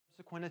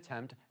subsequent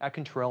attempt at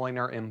controlling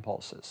our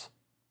impulses.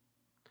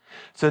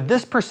 So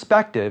this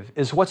perspective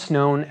is what's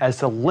known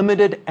as the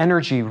limited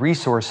energy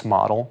resource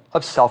model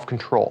of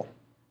self-control.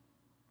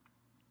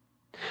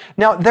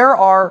 Now, there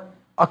are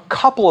a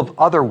couple of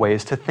other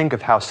ways to think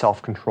of how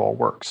self-control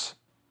works.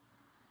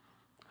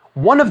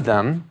 One of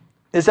them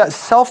is that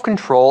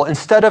self-control,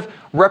 instead of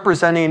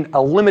representing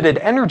a limited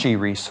energy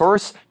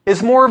resource,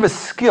 is more of a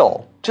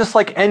skill, just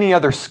like any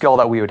other skill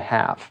that we would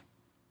have.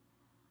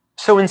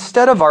 So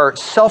instead of our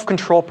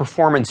self-control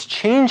performance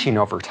changing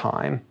over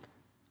time,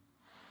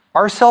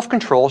 our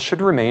self-control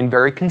should remain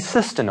very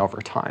consistent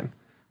over time,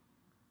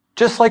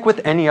 just like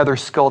with any other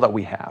skill that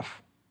we have.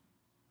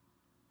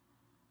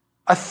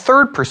 A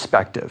third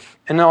perspective,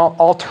 an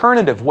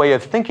alternative way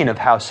of thinking of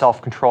how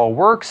self-control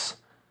works,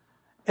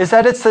 is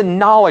that it's a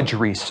knowledge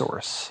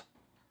resource.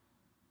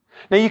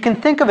 Now, you can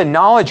think of a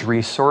knowledge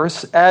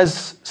resource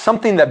as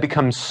something that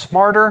becomes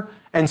smarter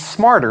and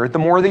smarter the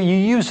more that you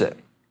use it.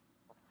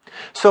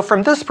 So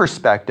from this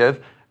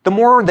perspective, the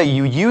more that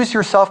you use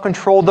your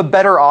self-control, the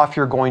better off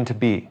you're going to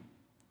be.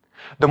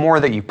 The more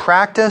that you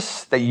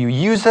practice, that you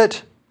use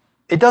it,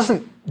 it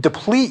doesn't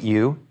deplete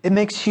you, it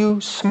makes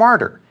you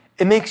smarter,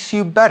 it makes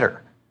you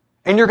better,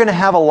 and you're going to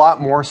have a lot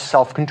more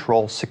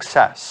self-control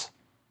success.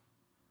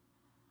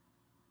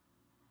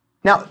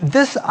 Now,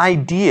 this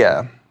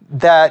idea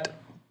that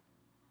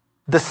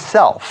the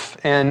self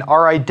and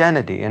our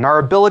identity and our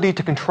ability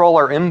to control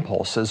our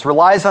impulses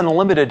relies on a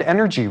limited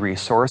energy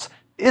resource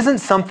isn't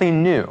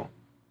something new.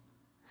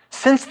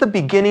 Since the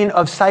beginning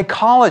of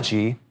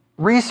psychology,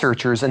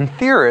 researchers and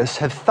theorists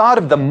have thought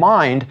of the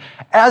mind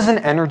as an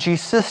energy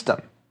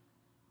system.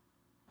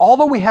 All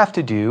that we have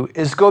to do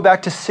is go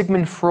back to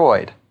Sigmund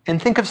Freud and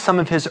think of some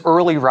of his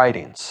early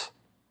writings.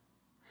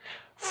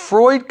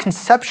 Freud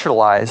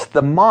conceptualized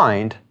the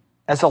mind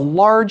as a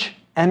large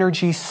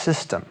energy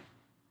system.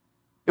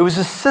 It was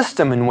a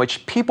system in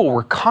which people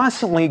were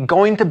constantly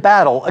going to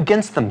battle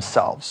against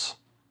themselves.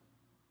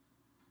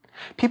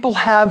 People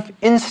have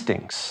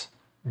instincts,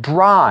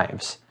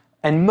 drives,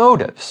 and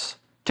motives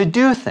to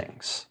do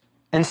things.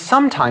 And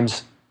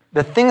sometimes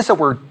the things that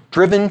we're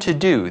driven to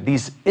do,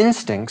 these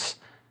instincts,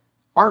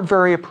 aren't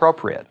very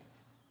appropriate.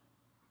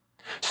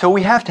 So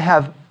we have to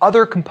have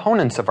other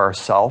components of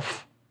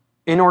ourself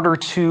in order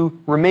to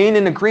remain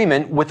in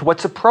agreement with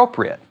what's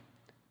appropriate,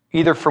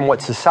 either from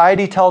what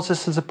society tells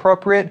us is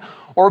appropriate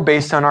or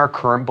based on our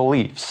current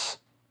beliefs.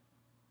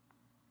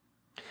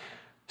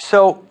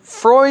 So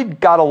Freud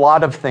got a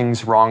lot of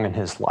things wrong in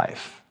his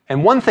life.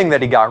 And one thing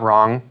that he got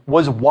wrong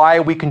was why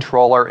we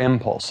control our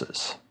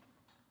impulses.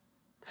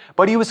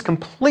 But he was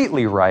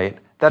completely right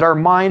that our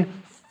mind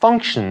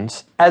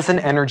functions as an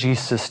energy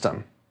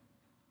system.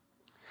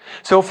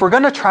 So if we're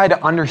going to try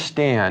to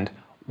understand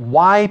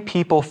why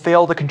people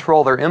fail to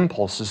control their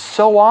impulses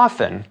so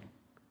often,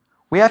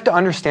 we have to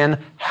understand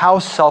how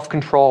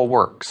self-control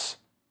works.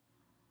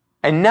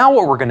 And now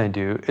what we're going to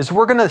do is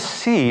we're going to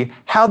see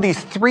how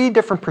these three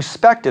different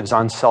perspectives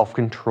on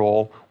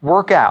self-control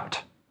work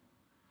out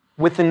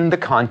within the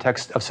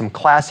context of some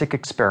classic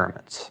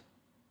experiments.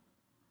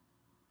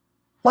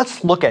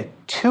 Let's look at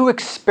two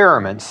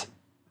experiments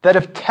that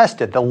have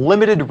tested the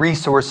limited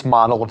resource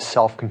model of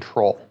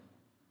self-control.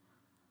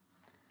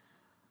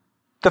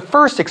 The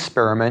first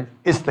experiment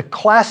is the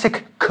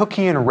classic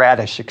cookie and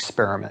radish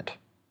experiment.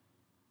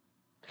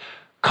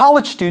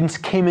 College students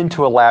came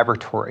into a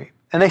laboratory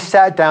and they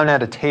sat down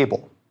at a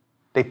table.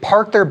 They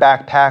parked their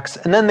backpacks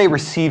and then they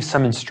received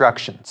some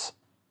instructions.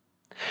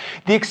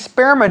 The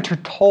experimenter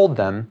told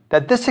them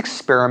that this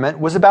experiment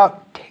was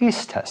about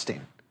taste testing.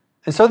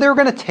 And so they were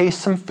going to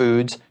taste some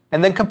foods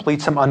and then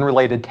complete some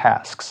unrelated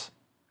tasks.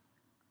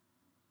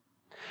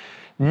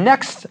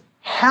 Next,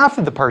 half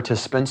of the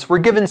participants were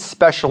given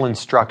special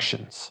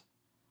instructions.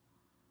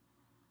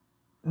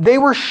 They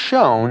were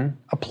shown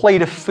a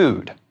plate of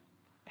food,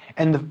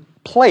 and the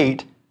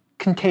plate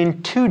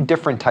contained two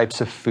different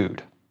types of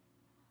food.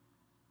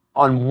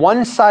 On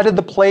one side of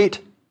the plate,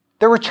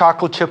 there were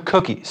chocolate chip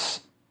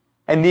cookies,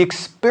 and the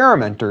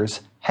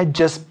experimenters had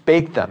just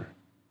baked them.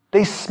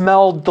 They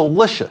smelled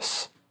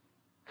delicious.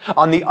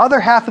 On the other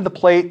half of the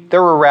plate,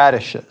 there were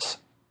radishes.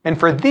 And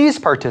for these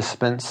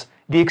participants,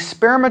 the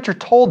experimenter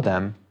told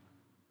them,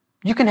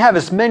 you can have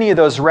as many of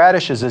those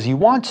radishes as you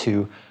want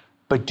to,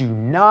 but do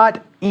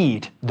not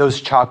eat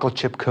those chocolate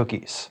chip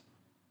cookies.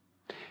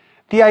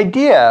 The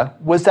idea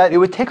was that it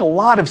would take a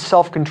lot of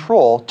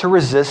self-control to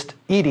resist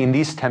eating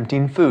these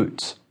tempting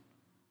foods.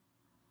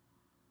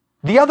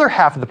 The other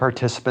half of the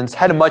participants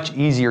had a much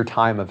easier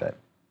time of it.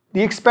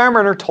 The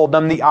experimenter told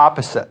them the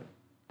opposite.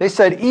 They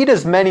said, eat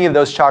as many of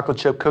those chocolate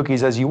chip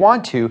cookies as you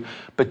want to,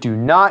 but do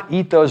not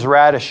eat those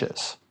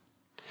radishes.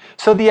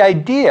 So the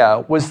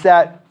idea was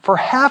that for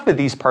half of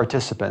these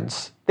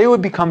participants, they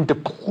would become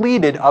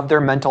depleted of their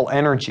mental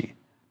energy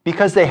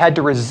because they had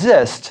to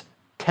resist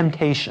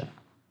temptation.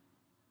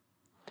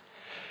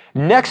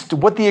 Next,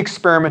 what the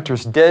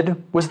experimenters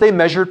did was they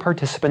measured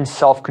participants'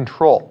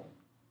 self-control.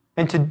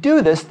 And to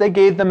do this, they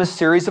gave them a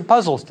series of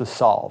puzzles to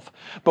solve.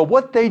 But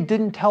what they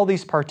didn't tell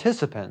these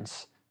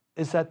participants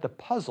is that the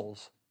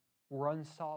puzzles were unsolvable.